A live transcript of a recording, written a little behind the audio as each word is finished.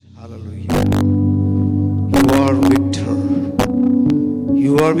Hallelujah. You are victor.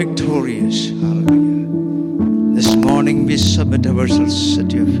 You are victorious. Hallelujah. This morning we submit ourselves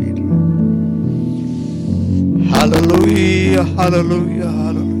at your feet. Hallelujah. Hallelujah.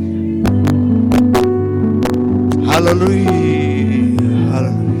 Hallelujah. Hallelujah.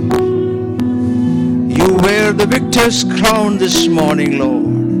 Hallelujah. You wear the victor's crown this morning, Lord.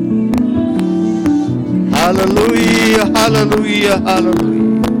 Hallelujah, hallelujah,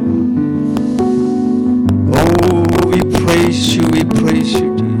 hallelujah. Oh, we praise you,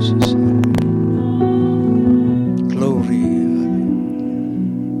 Jesus. Glory,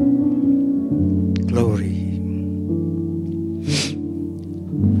 glory.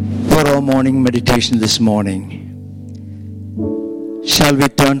 For our morning meditation this morning, shall we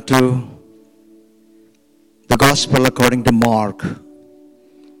turn to the Gospel according to Mark,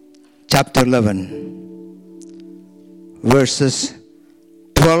 chapter 11. Verses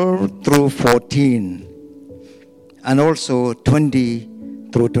 12 through 14 and also 20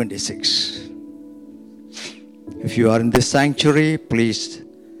 through 26. If you are in this sanctuary, please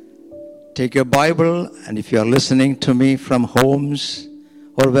take your Bible, and if you are listening to me from homes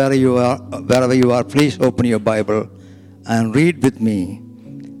or wherever you are, please open your Bible and read with me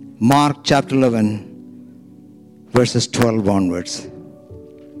Mark chapter 11 verses 12 onwards.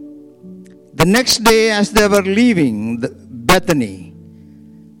 The next day, as they were leaving Bethany,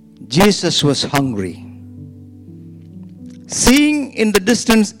 Jesus was hungry. Seeing in the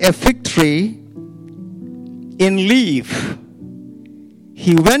distance a fig tree in leaf,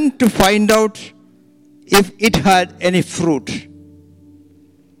 he went to find out if it had any fruit.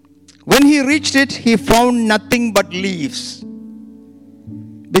 When he reached it, he found nothing but leaves,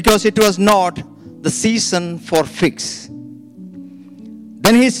 because it was not the season for figs.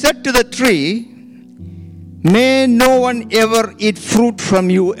 Then he said to the tree, "May no one ever eat fruit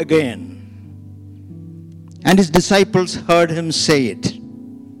from you again." And his disciples heard him say it.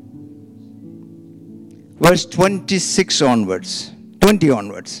 Verse 20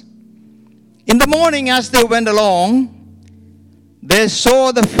 onwards. In the morning, as they went along, they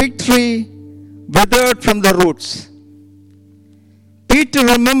saw the fig tree withered from the roots. Peter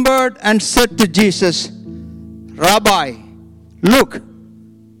remembered and said to Jesus, "Rabbi, look,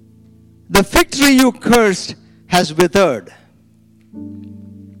 the fig tree you cursed has withered."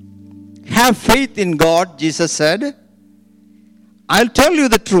 "Have faith in God," Jesus said. "I'll tell you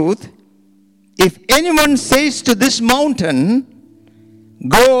the truth. If anyone says to this mountain,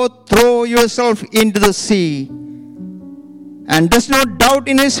 'Go throw yourself into the sea,' and does not doubt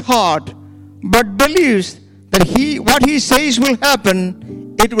in his heart, but believes that what he says will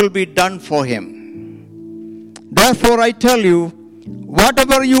happen, it will be done for him. Therefore I tell you,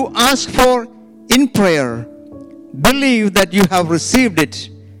 whatever you ask for in prayer, believe that you have received it,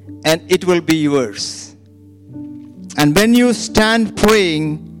 and it will be yours. And when you stand praying,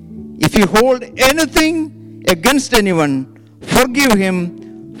 if you hold anything against anyone, forgive him,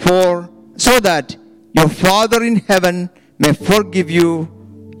 so that your Father in heaven may forgive you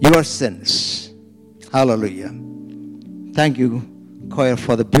your sins." Hallelujah. Thank you, choir,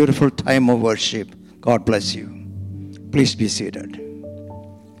 for the beautiful time of worship. God bless you. Please be seated.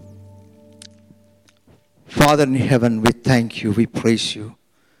 Father in heaven, we thank you, we praise you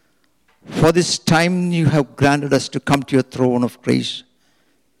for this time you have granted us to come to your throne of grace.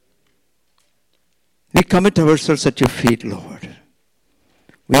 We commit ourselves at your feet, Lord.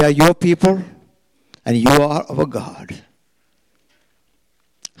 We are your people, and you are our God.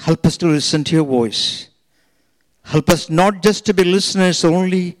 Help us to listen to your voice. Help us not just to be listeners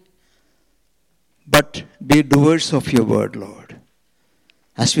only, but be doers of your word, Lord.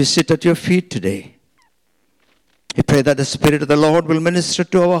 As we sit at your feet today, we pray that the Spirit of the Lord will minister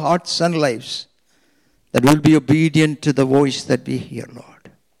to our hearts and lives, that we'll be obedient to the voice that we hear,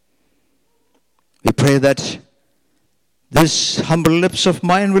 Lord. We pray that this humble lips of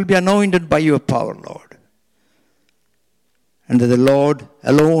mine will be anointed by your power, Lord, and that the Lord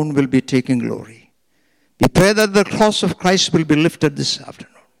alone will be taking glory. We pray that the cross of Christ will be lifted this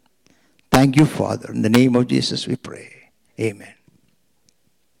afternoon. Thank you, Father. In the name of Jesus we pray. Amen.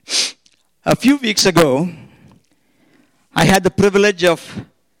 A few weeks ago, I had the privilege of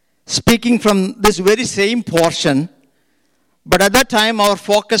speaking from this very same portion, but at that time our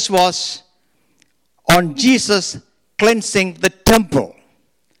focus was on Jesus cleansing the temple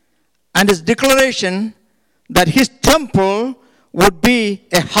and his declaration that his temple would be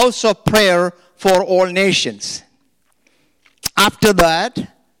a house of prayer for all nations. After that,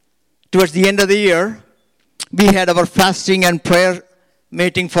 towards the end of the year, we had our fasting and prayer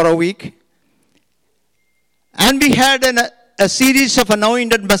meeting for a week. And we had a series of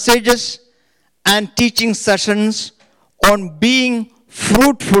anointed messages and teaching sessions on being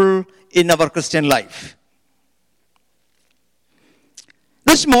fruitful in our Christian life.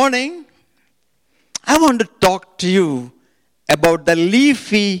 This morning, I want to talk to you about the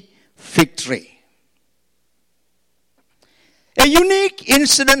leafy fig tree. A unique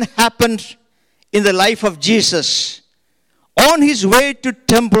incident happened in the life of Jesus on his way to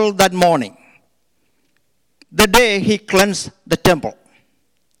temple that morning, the day he cleansed the temple.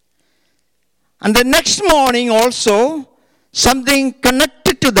 And the next morning also, something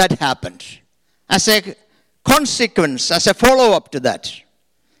connected to that happened as a consequence, as a follow-up to that.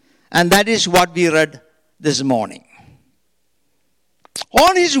 And that is what we read this morning.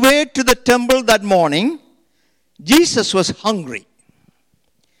 On his way to the temple that morning, Jesus was hungry.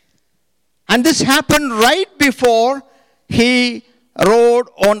 And this happened right before he rode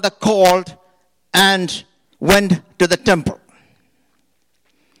on the colt and went to the temple.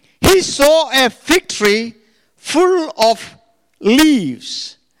 He saw a fig tree full of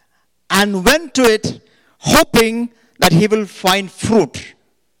leaves and went to it hoping that he will find fruit.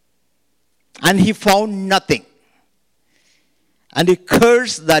 And he found nothing. And he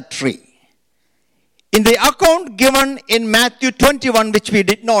cursed that tree. In the account given in Mathew 21, which we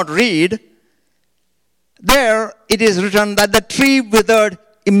did not read, there it is written that the tree withered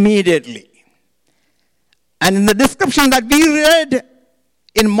immediately. And in the description that we read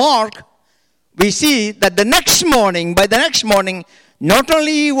in Mark, we see that by the next morning, not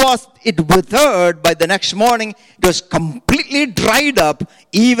only was it withered, by the next morning, it was completely dried up,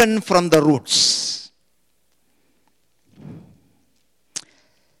 even from the roots.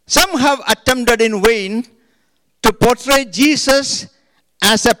 Some have attempted in vain to portray Jesus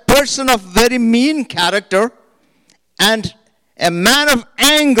as a person of very mean character and a man of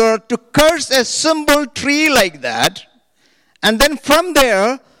anger to curse a simple tree like that, and then from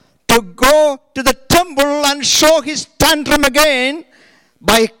there to go to the temple and show his tantrum again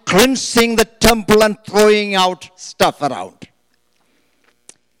by cleansing the temple and throwing out stuff around.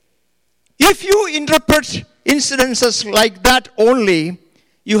 If you interpret incidences like that only,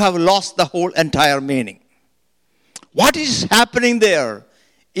 you have lost the whole entire meaning. What is happening there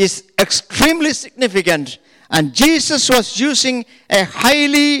is extremely significant, and Jesus was using a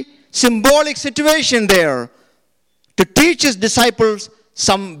highly symbolic situation there to teach his disciples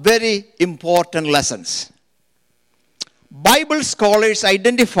some very important lessons. Bible scholars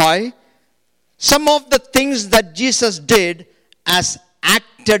identify some of the things that Jesus did as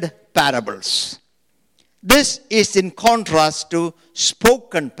acted parables. This is in contrast to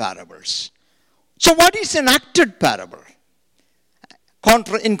spoken parables. So what is an acted parable?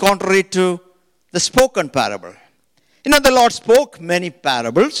 In contrary to the spoken parable. The Lord spoke many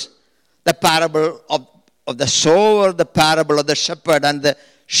parables. The parable of the sower, the parable of the shepherd and the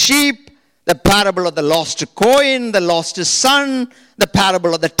sheep, the parable of the lost coin, the lost son, the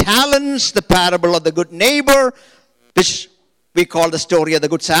parable of the talents, the parable of the good neighbor, which we call the story of the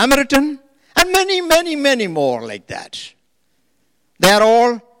Good Samaritan, and many, many, many more like that. They are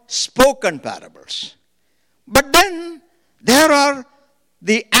all spoken parables. But then there are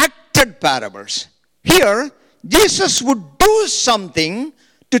the acted parables. Here, Jesus would do something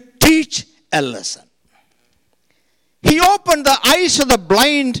to teach a lesson. He opened the eyes of the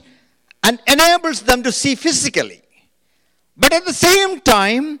blind and enables them to see physically. But at the same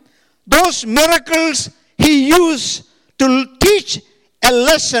time, those miracles he used to teach a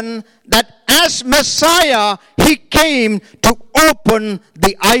lesson that as Messiah, he came to open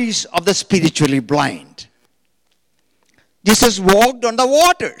the eyes of the spiritually blind. Jesus walked on the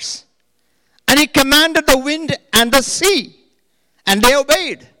waters, and he commanded the wind and the sea, and they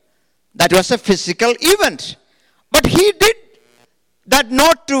obeyed. That was a physical event. But he did that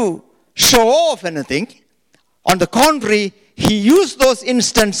not to show off anything. On the contrary, he used those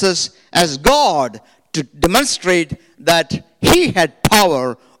instances as God to demonstrate that he had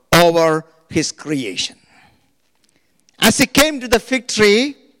power over his creation. As he came to the fig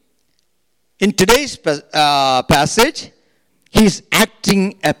tree, in today's passage, he's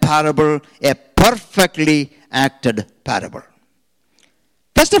acting a parable, a perfectly acted parable.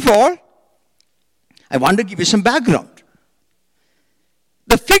 First of all, I want to give you some background.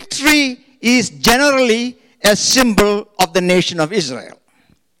 The fig tree is generally a symbol of the nation of Israel,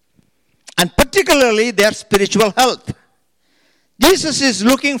 and particularly their spiritual health. Jesus is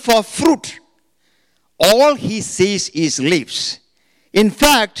looking for fruit. All he sees is leaves. In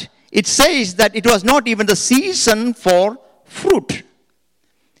fact, it says that it was not even the season for fruit.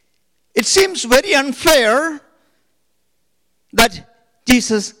 It seems very unfair that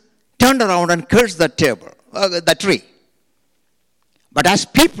Jesus turned around and cursed the tree. But as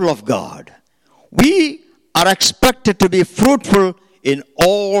people of God, we are expected to be fruitful in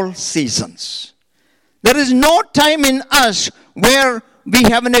all seasons. There is no time in us where we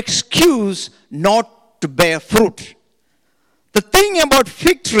have an excuse not to bear fruit. The thing about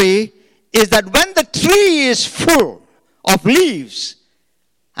fig tree is that when the tree is full of leaves,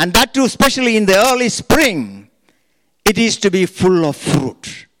 and that too especially in the early spring, it is to be full of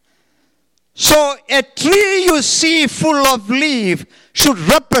fruit. So a tree you see full of leaf should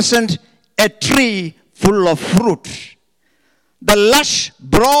represent a tree full of fruit. The lush,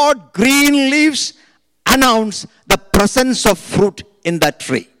 broad, green leaves announce the presence of fruit in that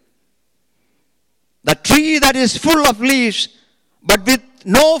tree. The tree that is full of leaves but with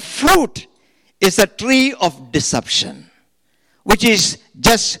no fruit is a tree of deception, which is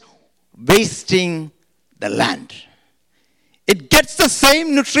just wasting the land. It gets the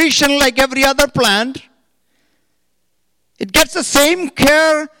same nutrition like every other plant. It gets the same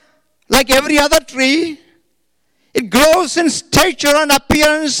care like every other tree. It grows in stature and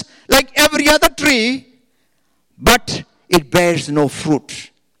appearance like every other tree, but it bears no fruit.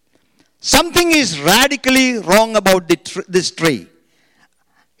 Something is radically wrong about this tree.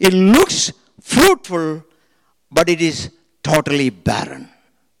 It looks fruitful, but it is totally barren.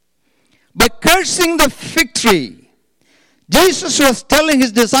 By cursing the fig tree, Jesus was telling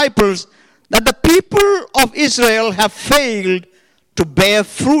his disciples that the people of Israel have failed to bear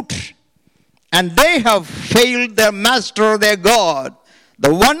fruit. And they have failed their master, their God,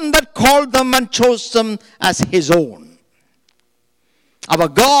 the one that called them and chose them as his own. Our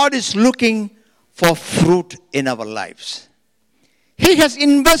God is looking for fruit in our lives. He has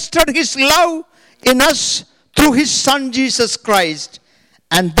invested his love in us through his Son Jesus Christ.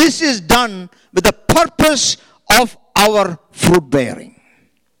 And this is done with the purpose of our fruit bearing.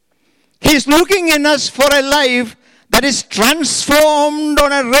 He is looking in us for a life that is transformed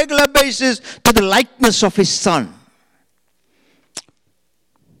on a regular basis to the likeness of his Son.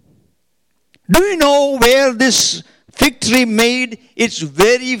 Do you know where this fig tree made its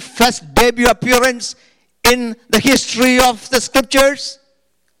very first debut appearance in the history of the scriptures?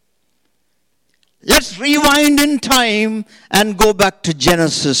 Let's rewind in time and go back to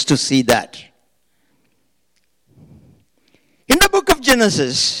Genesis to see that. In the book of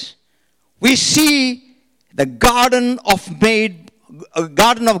Genesis, we see the Garden of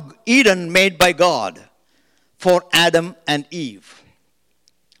Eden made by God for Adam and Eve,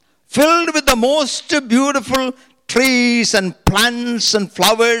 filled with the most beautiful trees and plants and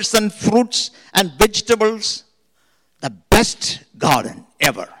flowers and fruits and vegetables, the best garden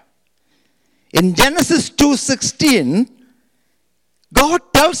ever. In Genesis 2:16, God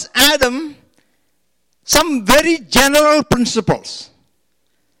tells Adam some very general principles,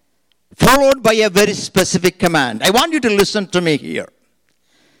 followed by a very specific command. I want you to listen to me here.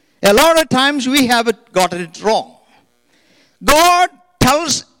 A lot of times we have gotten it wrong. God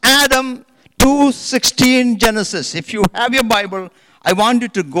tells Adam 2:16 Genesis. If you have your Bible, I want you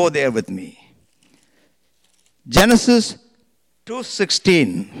to go there with me. Genesis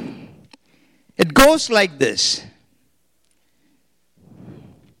 2:16. It goes like this.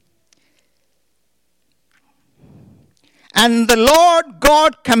 And the Lord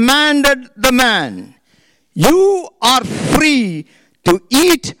God commanded the man, you are free to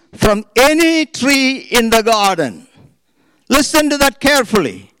eat from any tree in the garden. Listen to that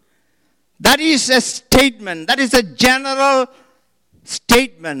carefully. That is a statement. That is a general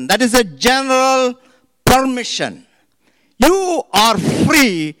statement. That is a general permission. You are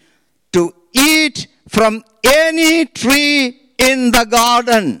free to eat from any tree in the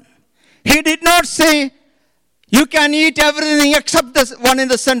garden. He did not say, you can eat everything except the one in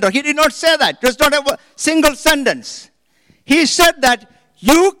the center. He did not say that. It was not a single sentence. He said that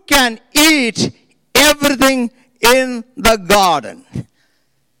you can eat everything in the garden.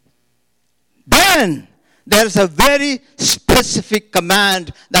 Then there's a very specific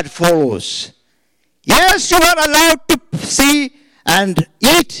command that follows. Yes, you are allowed to see and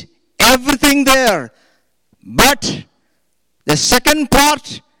eat everything there. But the second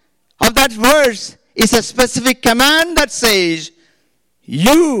part of that verse is a specific command that says,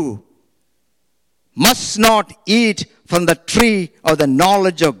 you must not eat from the tree of the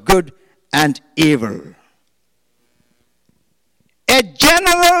knowledge of good and evil. A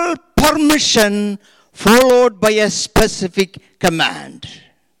general permission followed by a specific command.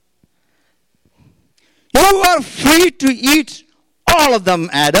 You are free to eat all of them,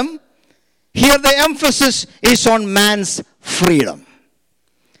 Adam. Here the emphasis is on man's freedom.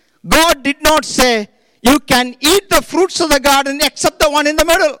 God did not say, you can eat the fruits of the garden except the one in the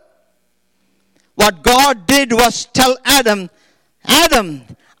middle. What God did was tell Adam, Adam,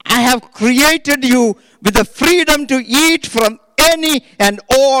 I have created you with the freedom to eat from any and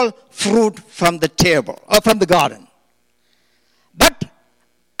all fruit from the table, or from the garden. But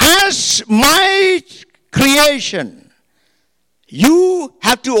as my creation, you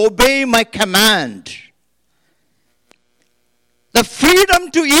have to obey my command. The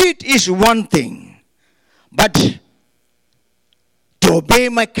freedom to eat is one thing, but to obey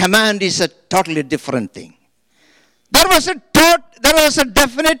my command is a totally different thing. There was a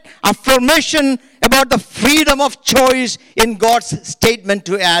definite affirmation about the freedom of choice in God's statement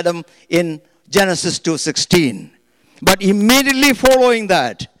to Adam in Genesis 2:16. But immediately following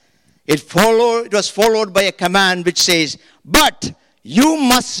that, it was followed by a command which says, but you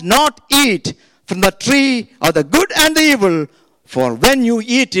must not eat from the tree of the good and the evil, for when you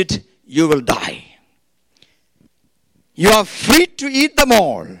eat it, you will die. You are free to eat them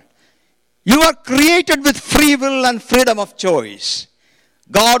all. You are created with free will and freedom of choice.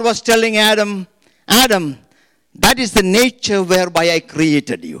 God was telling Adam, that is the nature whereby I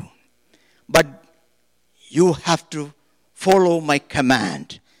created you. But you have to follow my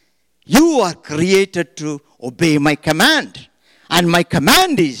command. You are created to obey my command. And my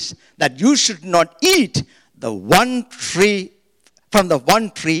command is that you should not eat from the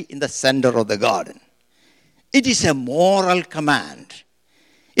one tree in the center of the garden. It is a moral command.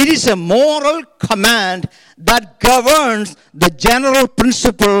 It is a moral command that governs the general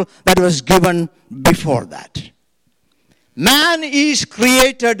principle that was given before that. Man is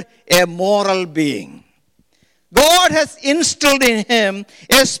created a moral being. God has instilled in him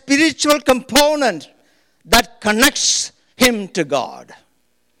a spiritual component that connects him to God.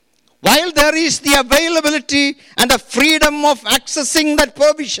 While there is the availability and the freedom of accessing that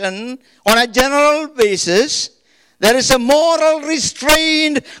provision on a general basis, there is a moral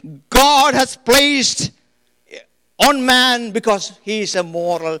restraint God has placed on man because he is a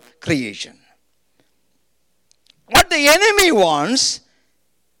moral creation. What the enemy wants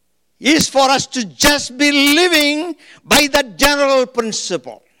is for us to just be living by that general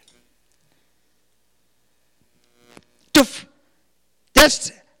principle. To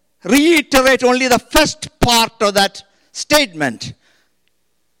just reiterate only the first part of that statement.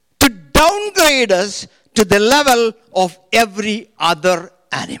 To downgrade us to the level of every other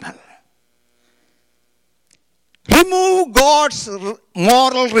animal. Remove God's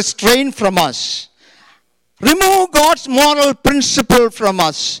moral restraint from us. Remove God's moral principle from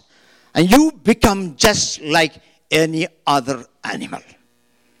us. And you become just like any other animal.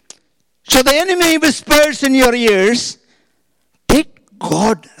 So the enemy whispers in your ears, did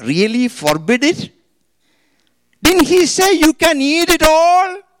God really forbid it? Didn't he say you can eat it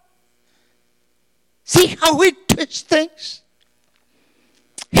all? See how he twists things?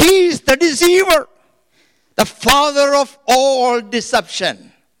 He is the deceiver, the father of all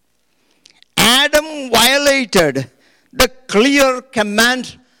deception. Adam violated the clear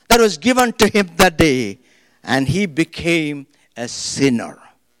command that was given to him that day, and he became a sinner.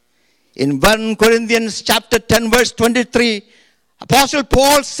 In 1 Corinthians chapter 10 verse 23, Apostle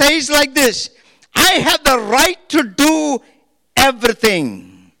Paul says like this, I have the right to do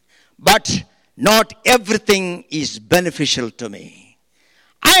everything, but not everything is beneficial to me.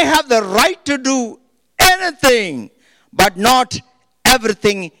 I have the right to do anything, but not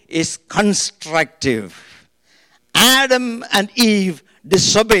everything is constructive. Adam and Eve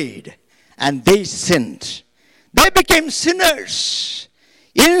disobeyed and they sinned. They became sinners.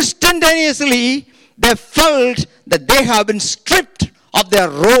 Instantaneously, they felt that they have been stripped of their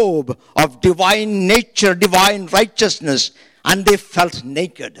robe of divine nature, divine righteousness, and they felt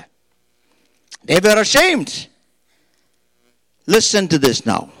naked. They were ashamed. Listen to this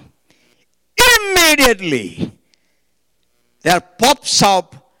now. Immediately, there pops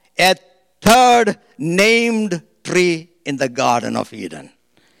up a third named tree in the Garden of Eden.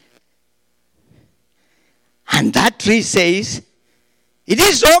 And that tree says, it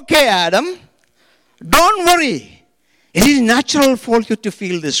is okay, Adam. Don't worry. It is natural for you to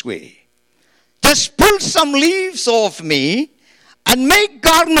feel this way. Just pull some leaves off me and make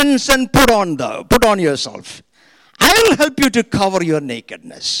garments and put on yourself. I will help you to cover your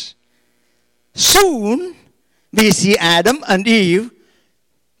nakedness. Soon, we see Adam and Eve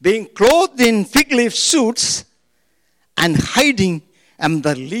being clothed in fig leaf suits and hiding among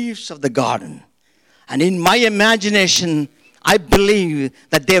the leaves of the garden. And in my imagination, I believe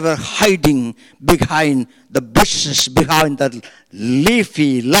that they were hiding behind the bushes, behind the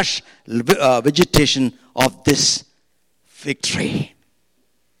leafy, lush vegetation of this fig tree.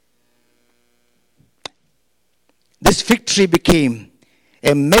 This fig tree became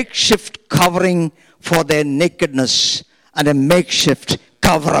a makeshift covering for their nakedness and a makeshift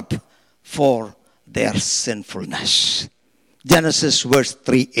cover-up for their sinfulness. Genesis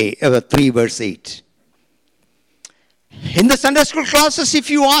 3 verse 8. In the Sunday school classes, if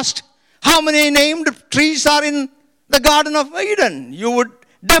you asked how many named trees are in the Garden of Eden, you would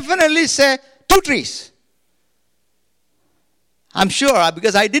definitely say 2 trees. I'm sure,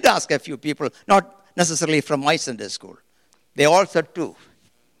 because I did ask a few people, not necessarily from my Sunday school. They all said 2.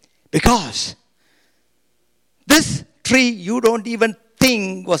 Because this tree you don't even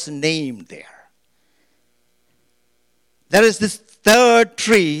think was named there. There is this 3rd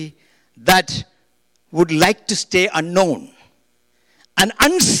tree that would like to stay unknown and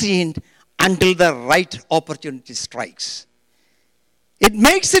unseen until the right opportunity strikes. It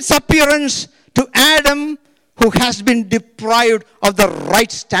makes its appearance to Adam, who has been deprived of the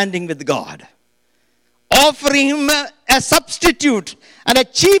right standing with God, offering him a substitute and a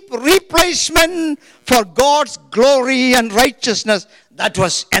cheap replacement for God's glory and righteousness that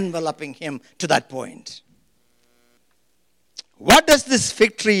was enveloping him to that point. What does this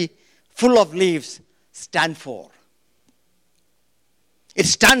fig tree full of leaves stand for? It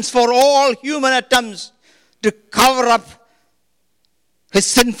stands for all human attempts to cover up his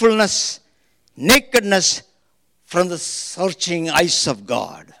sinfulness, nakedness from the searching eyes of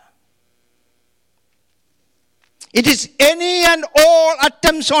God. It is any and all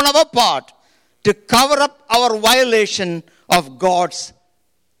attempts on our part to cover up our violation of God's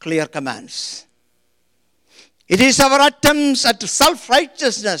clear commands. It is our attempts at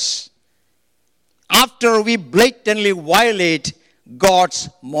self-righteousness after we blatantly violate God's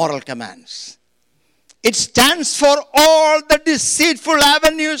moral commands. It stands for all the deceitful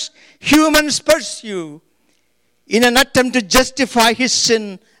avenues humans pursue in an attempt to justify his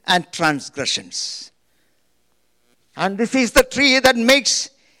sin and transgressions. And this is the tree that makes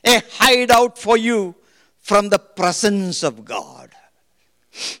a hideout for you from the presence of God.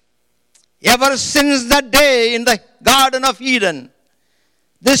 Ever since that day in the Garden of Eden,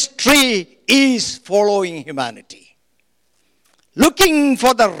 this tree is following humanity, looking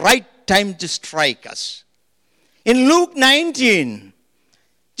for the right time to strike us. In Luke 19,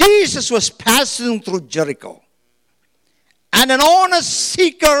 Jesus was passing through Jericho, and an honest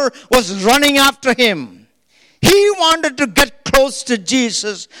seeker was running after him. He wanted to get close to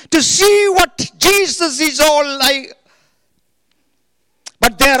Jesus to see what Jesus is all like.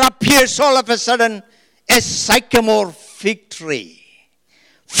 But there appears all of a sudden a sycamore fig tree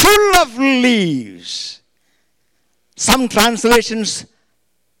full of leaves. Some translations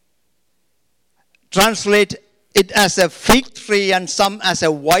translate it as a fig tree and some as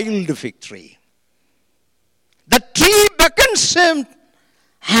a wild fig tree. The tree beckons him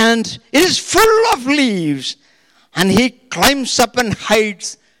and it is full of leaves, and he climbs up and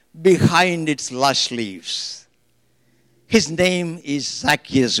hides behind its lush leaves. His name is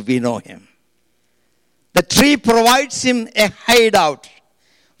Zacchaeus, we know him. The tree provides him a hideout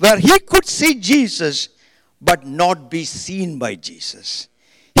where he could see Jesus but not be seen by Jesus.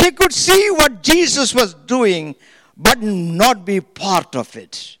 He could see what Jesus was doing but not be part of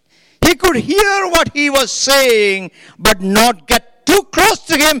it. He could hear what he was saying but not get too close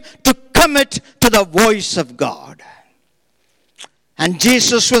to him to commit to the voice of God. And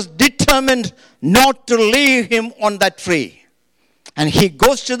Jesus was determined not to leave him on that tree. And he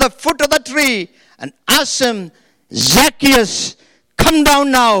goes to the foot of the tree and asks him, Zacchaeus, come down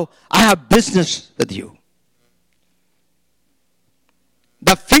now. I have business with you.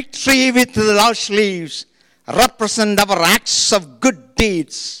 The fig tree with the lush leaves represent our acts of good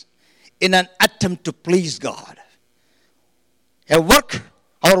deeds in an attempt to please God. Our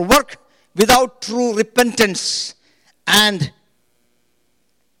work without true repentance and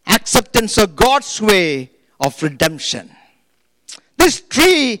acceptance of God's way of redemption. This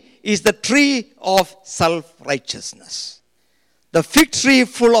tree is the tree of self-righteousness. The fig tree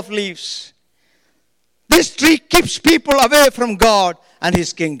full of leaves. This tree keeps people away from God and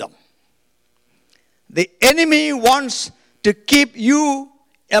his kingdom. The enemy wants to keep you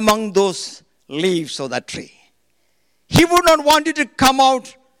among those leaves of that tree. He would not want you to come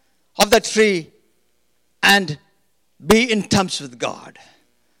out of that tree and be in terms with God.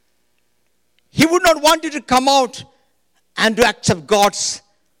 He would not want you to come out and to accept God's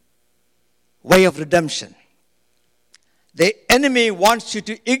way of redemption. The enemy wants you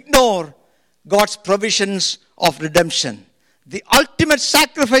to ignore God's provisions of redemption. The ultimate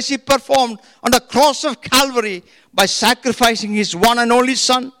sacrifice he performed on the cross of Calvary by sacrificing his one and only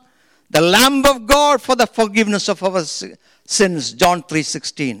Son, the Lamb of God for the forgiveness of our sins, John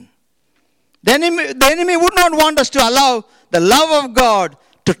 3:16. The enemy would not want us to allow the love of God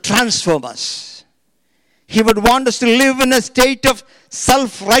to transform us. he would want us to live in a state of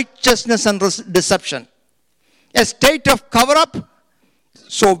self-righteousness and deception. A state of cover-up,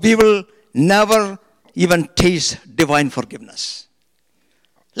 so we will never even taste divine forgiveness.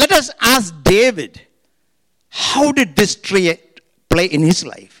 Let us ask David, how did this tree play in his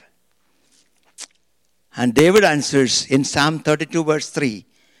life? And David answers in Psalm 32 verse 3,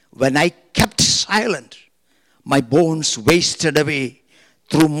 when I kept silent, my bones wasted away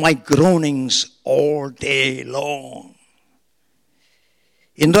through my groanings all day long.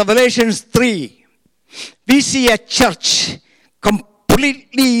 In Revelation 3, we see a church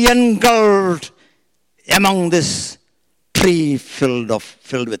completely engulfed among this tree filled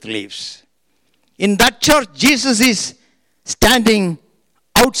with leaves. In that church, Jesus is standing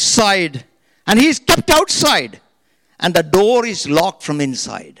outside, and he is kept outside, and the door is locked from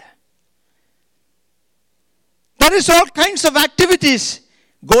inside. There is all kinds of activities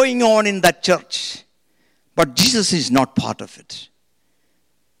going on in that church, but Jesus is not part of it.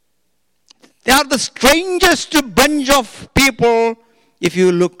 They are the strangest bunch of people if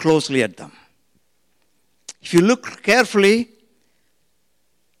you look closely at them. If you look carefully,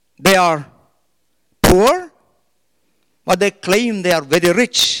 they are poor, but they claim they are very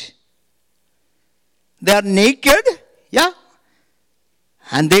rich. They are naked,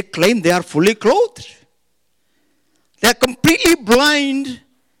 and they claim they are fully clothed. They are completely blind,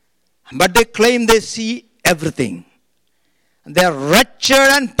 but they claim they see everything. They are wretched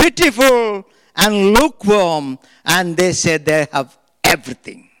and pitiful and lukewarm, and they say they have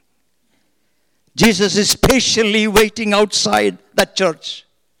everything. Jesus is patiently waiting outside the church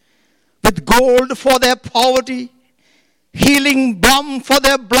with gold for their poverty, healing balm for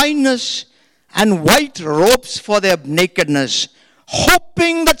their blindness, and white robes for their nakedness,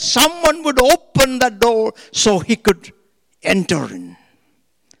 hoping that someone would open the door so he could enter in.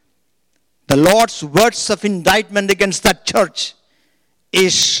 The Lord's words of indictment against that church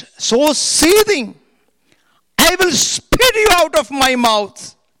is so seething. I will spit you out of my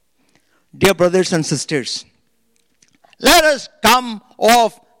mouth. Dear brothers and sisters, let us come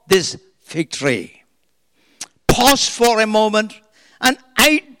off this fig tree. Pause for a moment and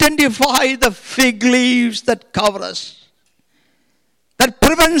identify the fig leaves that cover us, that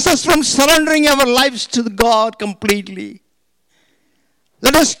prevents us from surrendering our lives to God completely.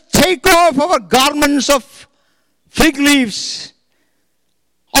 Let us take off our garments of fig leaves,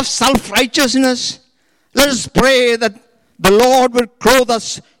 of self-righteousness. Let us pray that the Lord will clothe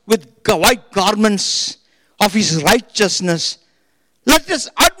us with white garments of his righteousness. Let us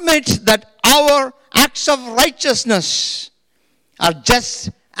admit that our acts of righteousness are just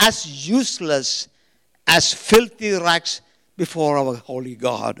as useless as filthy rags before our holy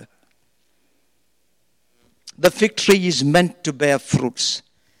God. The fig tree is meant to bear fruits.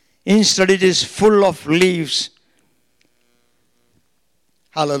 Instead, it is full of leaves.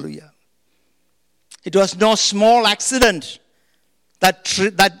 Hallelujah. It was no small accident that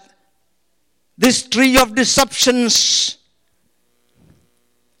this tree of deceptions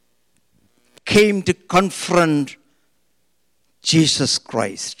came to confront Jesus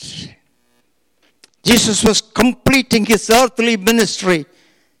Christ. Jesus was completing his earthly ministry.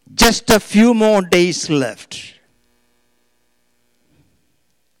 Just a few more days left.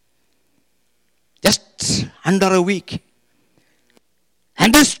 Just under a week.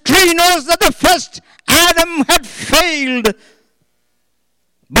 And this tree knows that the first Adam had failed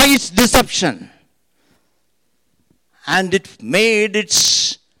by its deception. And it made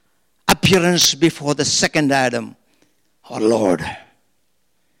its appearance before the second Adam, our Lord.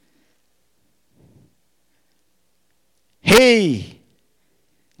 Hey,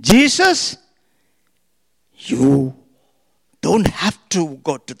 Jesus, you don't have to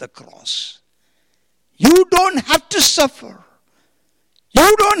go to the cross. You don't have to suffer.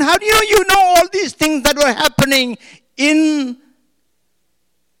 You don't have, you know all these things that were happening in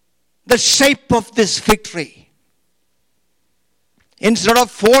the shape of this fig tree. Instead of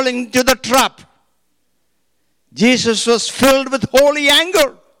falling into the trap, Jesus was filled with holy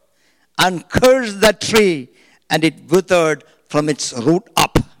anger and cursed that tree, and it withered from its root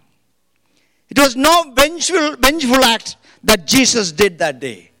up. It was no vengeful act that Jesus did that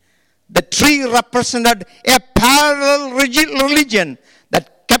day. The tree represented a parallel religion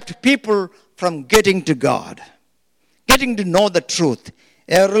that kept people from getting to God, getting to know the truth.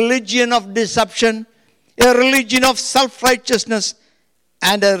 A religion of deception, a religion of self-righteousness,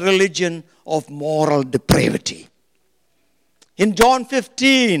 and a religion of moral depravity. In John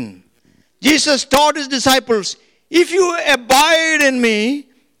 15, Jesus taught his disciples, if you abide in me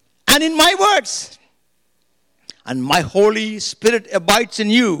and in my words, and my Holy Spirit abides in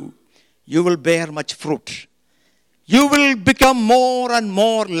you, you will bear much fruit. You will become more and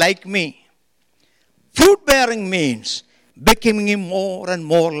more like me. Fruit bearing means becoming more and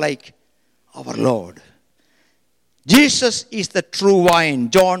more like our Lord. Jesus is the true vine.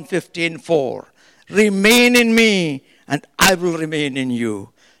 John 15:4. Remain in me and I will remain in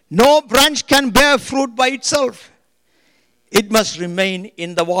you. No branch can bear fruit by itself. It must remain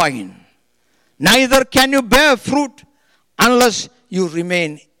in the vine. Neither can you bear fruit unless you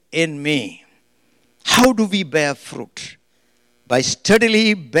remain in me. How do we bear fruit? By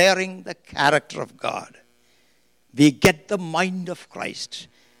steadily bearing the character of God. We get the mind of Christ.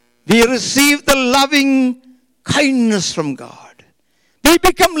 We receive the loving kindness from God. We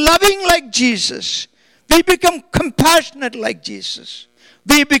become loving like Jesus. We become compassionate like Jesus.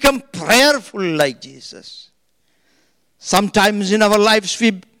 We become prayerful like Jesus. Sometimes in our lives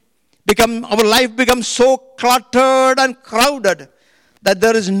our life becomes so cluttered and crowded that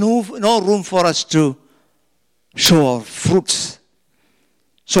there is no room for us to show our fruits.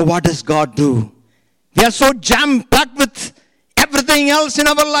 So what does God do? We are so jam-packed with everything else in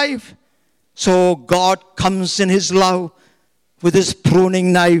our life. So God comes in His love with His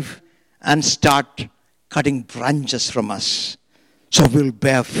pruning knife and start cutting branches from us. So we'll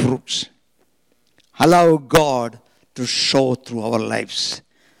bear fruits. Allow God to show through our lives.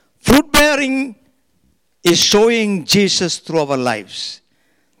 Fruit bearing is showing Jesus through our lives.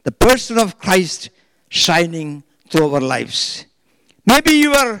 The person of Christ shining through our lives. Maybe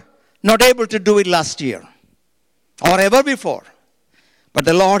you were not able to do it last year or ever before. But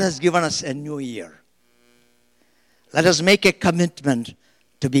the Lord has given us a new year. Let us make a commitment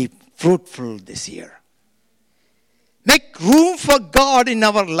to be fruitful this year. Make room for God in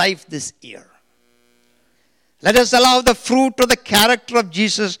our life this year. Let us allow the fruit of the character of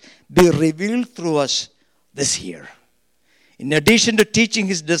Jesus be revealed through us this year. In addition to teaching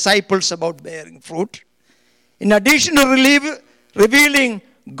His disciples about bearing fruit, in addition to revealing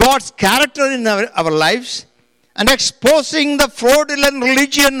God's character in our lives, and exposing the fraudulent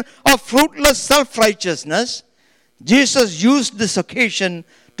religion of fruitless self-righteousness, Jesus used this occasion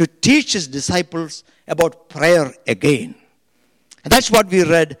to teach His disciples about prayer again. And that's what we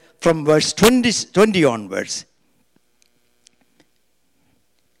read from verse 20 onwards.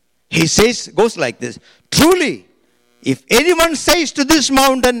 He goes like this. Truly, if anyone says to this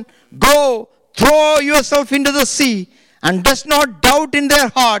mountain, go, throw yourself into the sea, and does not doubt in their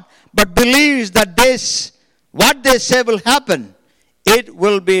heart, but believes that what they say will happen, it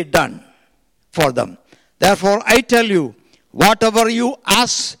will be done for them. Therefore, I tell you, whatever you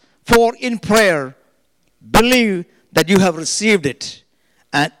ask for in prayer, believe that you have received it,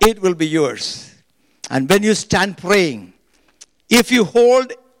 and it will be yours. And when you stand praying, if you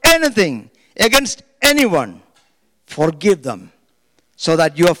hold anything against anyone, forgive them, so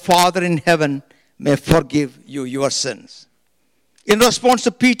that your Father in heaven may forgive you your sins. In response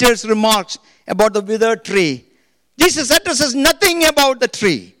to Peter's remarks about the withered tree, Jesus addresses nothing about the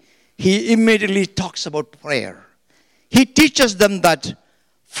tree. He immediately talks about prayer. He teaches them that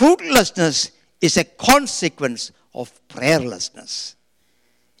fruitlessness is a consequence of prayerlessness.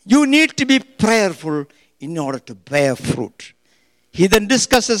 You need to be prayerful in order to bear fruit. He then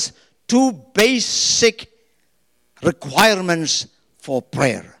discusses two basic requirements for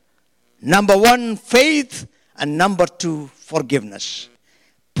prayer. Number one, faith, and number two, forgiveness.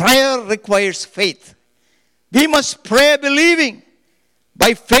 Prayer requires faith. We must pray believing.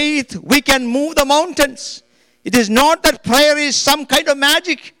 By faith, we can move the mountains. It is not that prayer is some kind of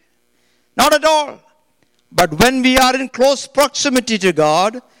magic. Not at all. But when we are in close proximity to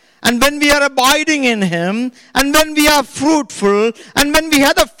God, and when we are abiding in Him, and when we are fruitful, and when we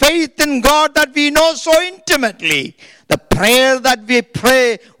have the faith in God that we know so intimately, the prayer that we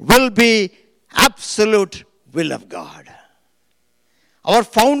pray will be absolute will of God. Our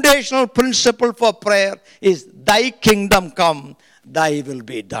foundational principle for prayer is, Thy kingdom come, Thy will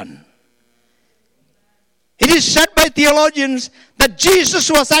be done. It is said by theologians that Jesus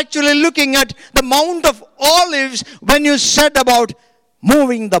was actually looking at the Mount of Olives when you said about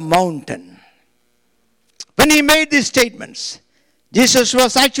moving the mountain. When He made these statements, Jesus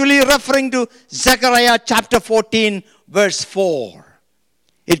was actually referring to Zechariah chapter 14, verse 4.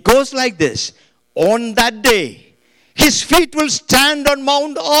 It goes like this. On that day, His feet will stand on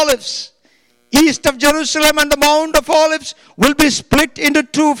Mount Olives, east of Jerusalem, and the Mount of Olives will be split into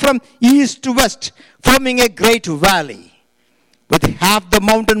two from east to west, forming a great valley, with half the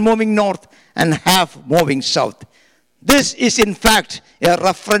mountain moving north and half moving south. This is in fact a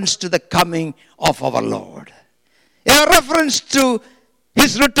reference to the coming of our Lord. A reference to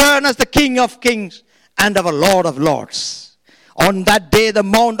His return as the King of Kings and our Lord of Lords. On that day, the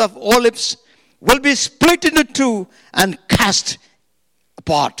Mount of Olives will be split into two and cast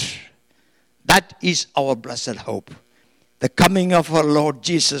apart. That is our blessed hope. The coming of our Lord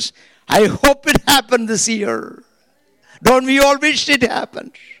Jesus. I hope it happened this year. Don't we all wish it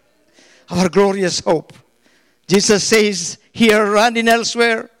happened? Our glorious hope. Jesus says here and in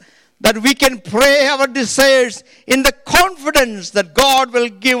elsewhere that we can pray our desires in the confidence that God will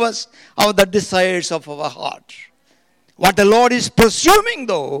give us the desires of our heart. What the Lord is presuming,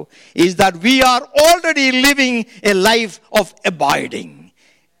 though, is that we are already living a life of abiding.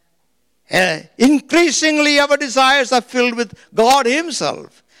 Increasingly, our desires are filled with God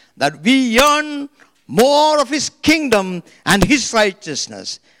Himself, that we yearn more of His kingdom and His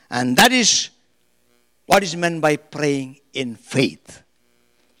righteousness. And that is what is meant by praying in faith.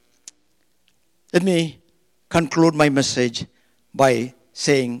 Let me conclude my message by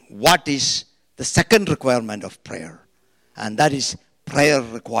saying what is the second requirement of prayer. And that is, prayer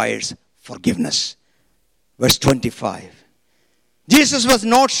requires forgiveness. Verse 25. Jesus was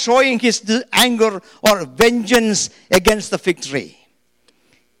not showing his anger or vengeance against the fig tree.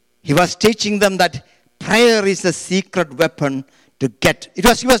 He was teaching them that prayer is the secret weapon to get.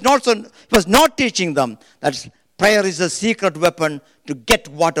 He was not teaching them that prayer is a secret weapon to get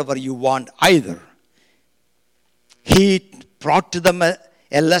whatever you want either. He brought to them a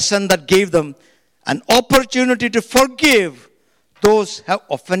lesson that gave them an opportunity to forgive those who have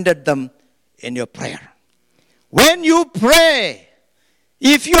offended them in your prayer. When you pray,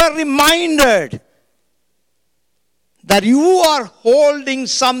 if you are reminded that you are holding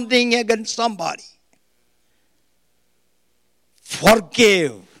something against somebody,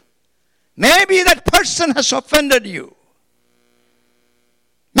 forgive. Maybe that person has offended you.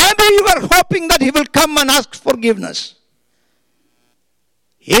 Maybe you are hoping that he will come and ask forgiveness.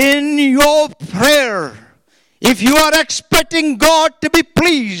 In your prayer, if you are expecting God to be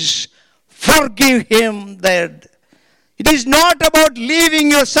pleased, forgive him that. It is not about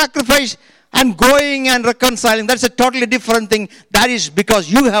leaving your sacrifice and going and reconciling. That's a totally different thing. That is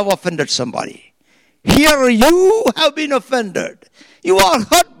because you have offended somebody. Here you have been offended. You are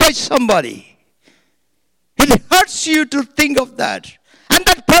hurt by somebody. It hurts you to think of that. And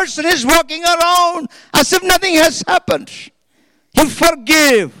that person is walking around as if nothing has happened. You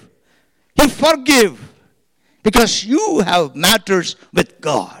forgive. You forgive. Because you have matters with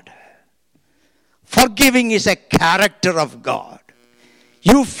God. Forgiving is a character of God.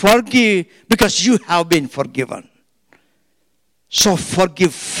 You forgive because you have been forgiven. So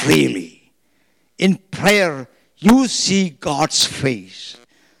forgive freely. In prayer, you see God's face.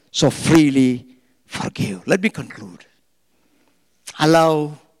 So freely forgive. Let me conclude.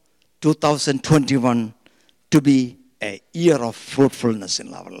 Allow 2021 to be a year of fruitfulness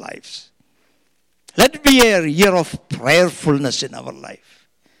in our lives. Let it be a year of prayerfulness in our life.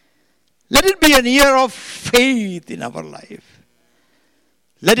 Let it be a year of faith in our life.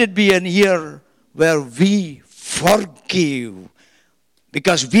 Let it be a year where we forgive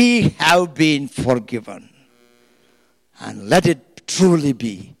because we have been forgiven. And let it truly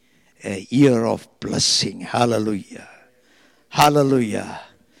be a year of blessing. Hallelujah. Hallelujah.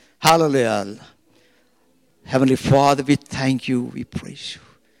 Hallelujah. Heavenly Father, we thank you. We praise you.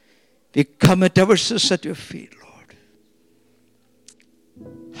 We commit ourselves at your feet, Lord.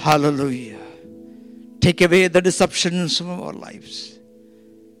 Hallelujah. Take away the deceptions from our lives.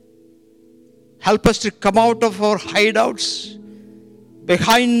 Help us to come out of our hideouts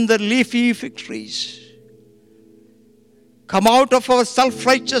behind the leafy fig trees. Come out of our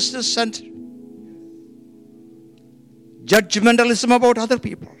self-righteousness and judgmentalism about other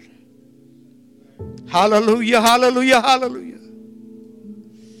people. Hallelujah, hallelujah, hallelujah.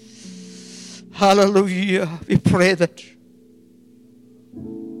 Hallelujah. We pray that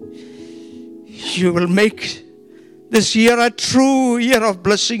you will make this year a true year of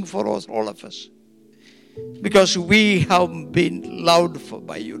blessing for us, all of us. Because we have been loved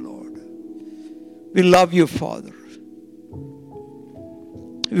by you, Lord. We love you, Father.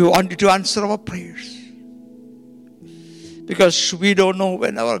 We want you to answer our prayers. Because we don't know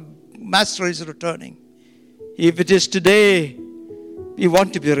when our Master is returning. If it is today, we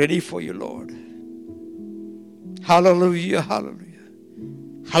want to be ready for you, Lord. Hallelujah, hallelujah.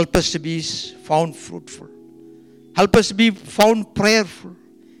 Help us to be found fruitful. Help us to be found prayerful.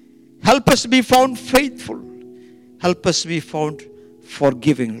 Help us to be found faithful. Help us to be found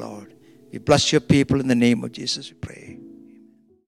forgiving, Lord. We bless your people in the name of Jesus, we pray.